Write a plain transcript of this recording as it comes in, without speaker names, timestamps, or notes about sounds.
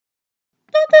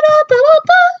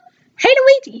Hey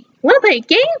Luigi, wanna play a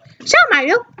game? Sure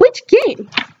Mario, which game?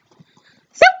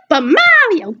 Super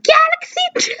Mario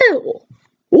Galaxy 2!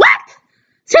 What?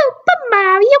 Super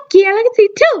Mario Galaxy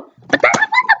 2? But I don't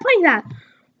want to play that!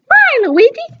 Why,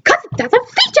 Luigi? Cause it doesn't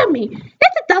feature me!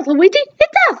 Yes it does, Luigi,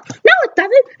 it does! No it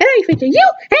doesn't! It only features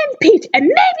you and Peach and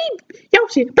maybe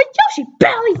Yoshi, but Yoshi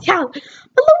barely counts!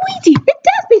 But Luigi, it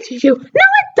does feature you! No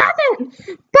it doesn't!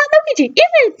 But Luigi, even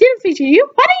if it didn't feature you,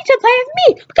 why don't you just play as me?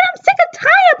 Because I'm sick and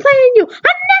tired of playing you!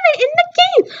 I'm never in the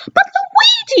game! But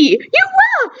Luigi, you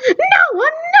are! No,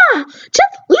 I'm not!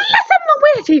 Just listen,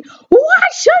 Luigi! Why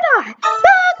should I?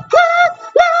 Look,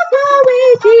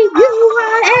 Luigi, you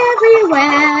are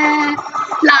everywhere!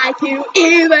 Like you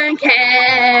even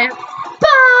care! But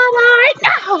I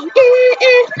know it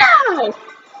is no!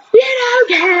 You don't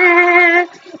care!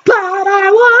 But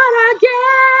I want a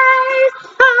game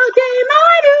I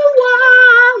do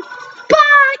want!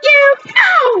 But you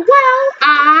know, well,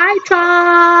 I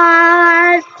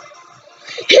tried!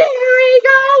 Here we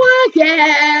go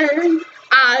again!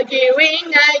 Arguing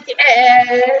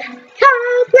again!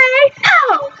 Complain, no!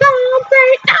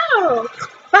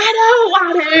 I don't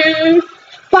want to!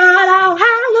 But I'll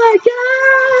have a go!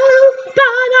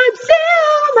 But I'm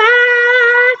still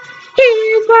mad!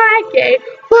 Here's my game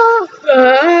for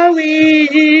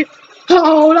Luigi!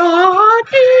 Hold on,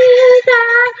 is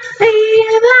that me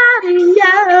letting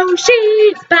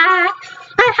Yoshi's back?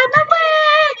 I have my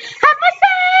way, have my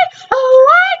say, oh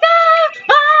I go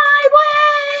my way!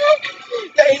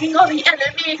 Getting all the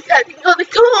enemies, getting all the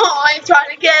coins, trying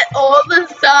to get all the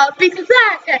stuff, because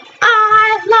that's it. I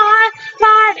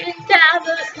sliding down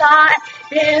the slide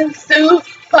in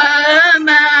Super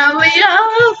Mario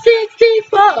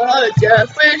 64.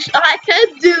 Just wish I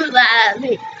could do that,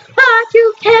 but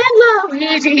you can't,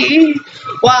 Luigi.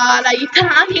 What are you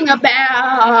talking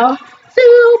about?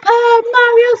 Super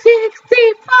Mario 64,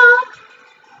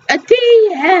 a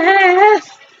DS.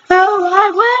 Oh, I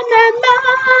remember,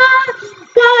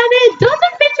 but it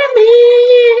doesn't feature me.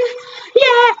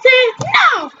 Yes, no.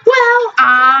 Well,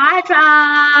 I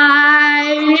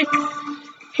tried.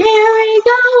 Here we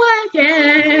go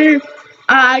again,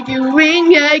 arguing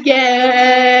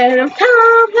again.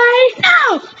 Complain,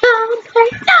 no.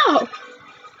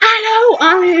 I don't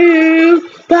want to,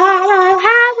 but I'll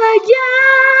have a go.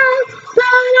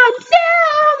 But I'm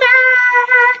still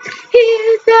mad.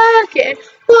 Here's the kid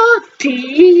for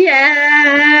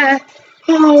DS.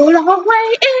 Hold on,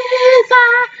 wait, is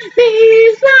that me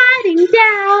sliding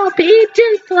down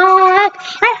Peach's slide?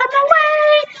 I have my way,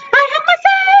 I have my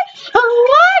say, oh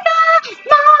I got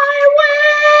my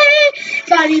way.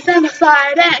 Sliding down the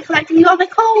slide and collecting all the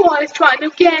coins, trying to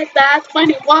get that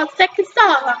 21-second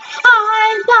star.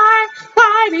 I'm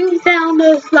sliding down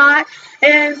the slide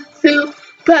in Super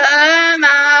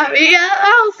Mario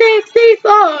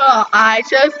 64. I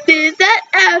just did that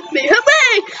as me.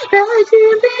 Hooray!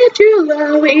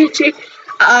 Luigi,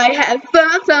 I had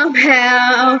fun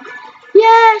somehow.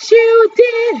 Yes, you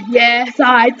did. Yes,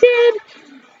 I did.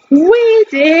 We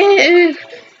did.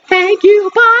 Thank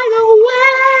you, by the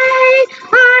way.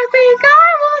 I think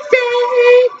I will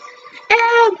stay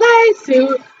and play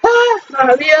Super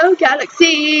Mario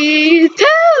Galaxy 2.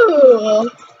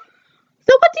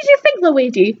 So what did you think,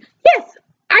 Luigi? Yes,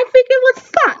 I think it was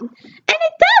fun. And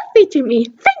it does feature me.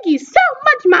 Thank you so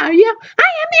much, Mario. I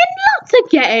am in lots of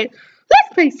games.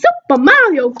 Let's play Super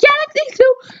Mario Galaxy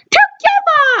 2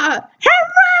 together!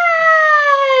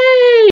 Hooray!